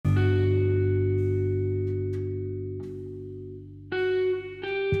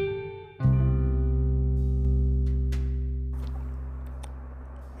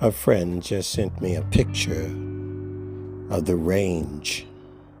A friend just sent me a picture of the range,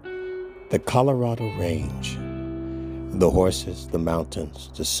 the Colorado Range, the horses, the mountains,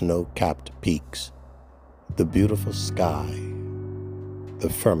 the snow-capped peaks, the beautiful sky,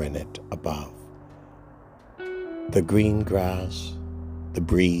 the firmament above, the green grass, the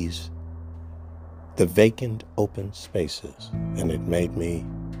breeze, the vacant open spaces, and it made me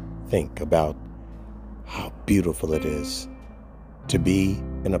think about how beautiful it is to be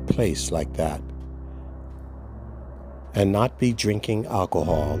in a place like that and not be drinking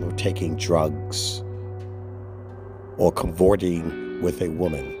alcohol or taking drugs or cavorting with a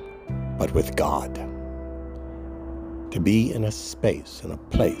woman, but with God. To be in a space, in a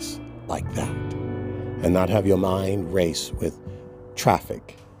place like that, and not have your mind race with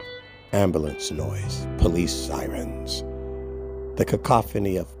traffic, ambulance noise, police sirens, the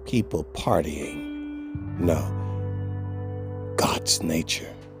cacophony of people partying. No. God's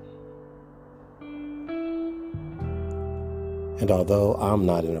nature. And although I'm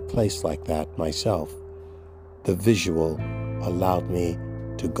not in a place like that myself, the visual allowed me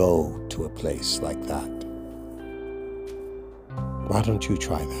to go to a place like that. Why don't you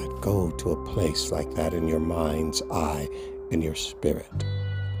try that? Go to a place like that in your mind's eye, in your spirit.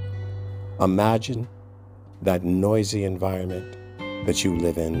 Imagine that noisy environment that you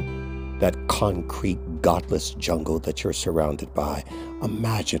live in, that concrete, godless jungle that you're surrounded by.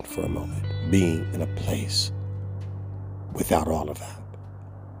 Imagine for a moment being in a place without all of that.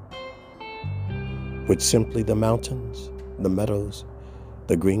 With simply the mountains, the meadows,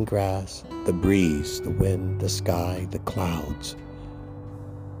 the green grass, the breeze, the wind, the sky, the clouds,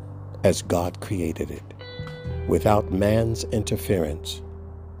 as God created it, without man's interference,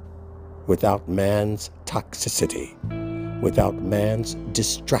 without man's toxicity, without man's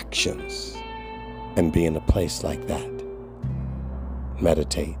distractions, and be in a place like that.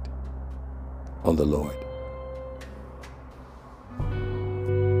 Meditate on the Lord.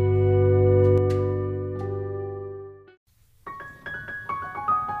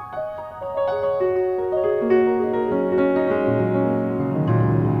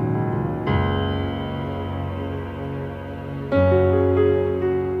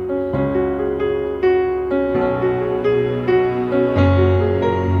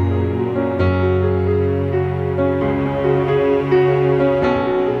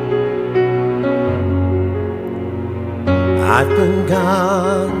 I've been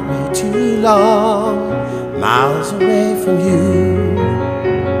gone way too long, miles away from you.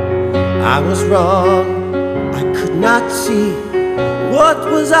 I was wrong, I could not see, what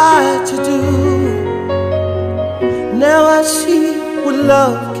was I to do? Now I see what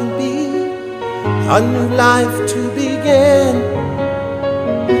love can be, a new life to begin.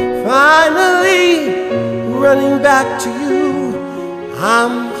 Finally, running back to you,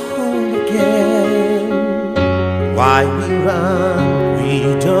 I'm home again. Why we run,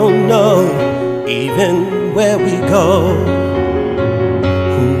 we don't know, even where we go.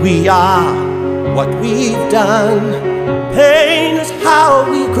 Who we are, what we've done, pain is how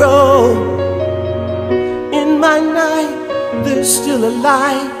we grow. In my night, there's still a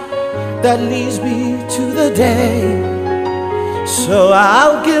light that leads me to the day. So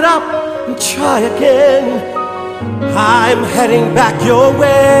I'll get up and try again, I'm heading back your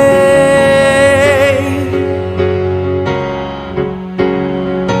way.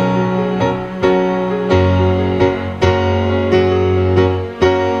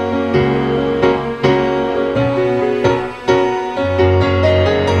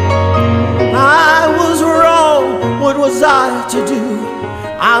 What was I to do?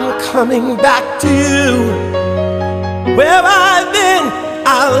 I'm coming back to you. Where I've been,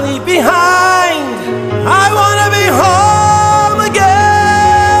 I'll leave behind. I wanna be home again.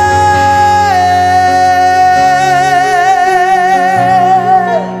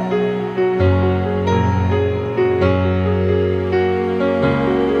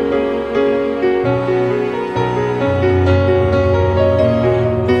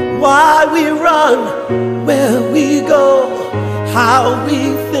 Why we run, where we go, how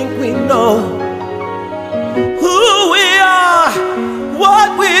we think we know, who we are, what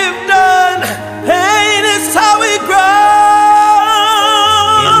we've done, pain is how we grow.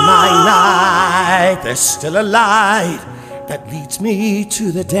 In my night, there's still a light that leads me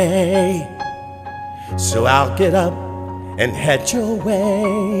to the day. So I'll get up and head your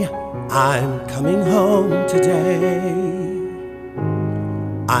way. I'm coming home today.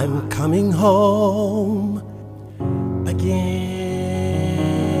 I'm coming home again.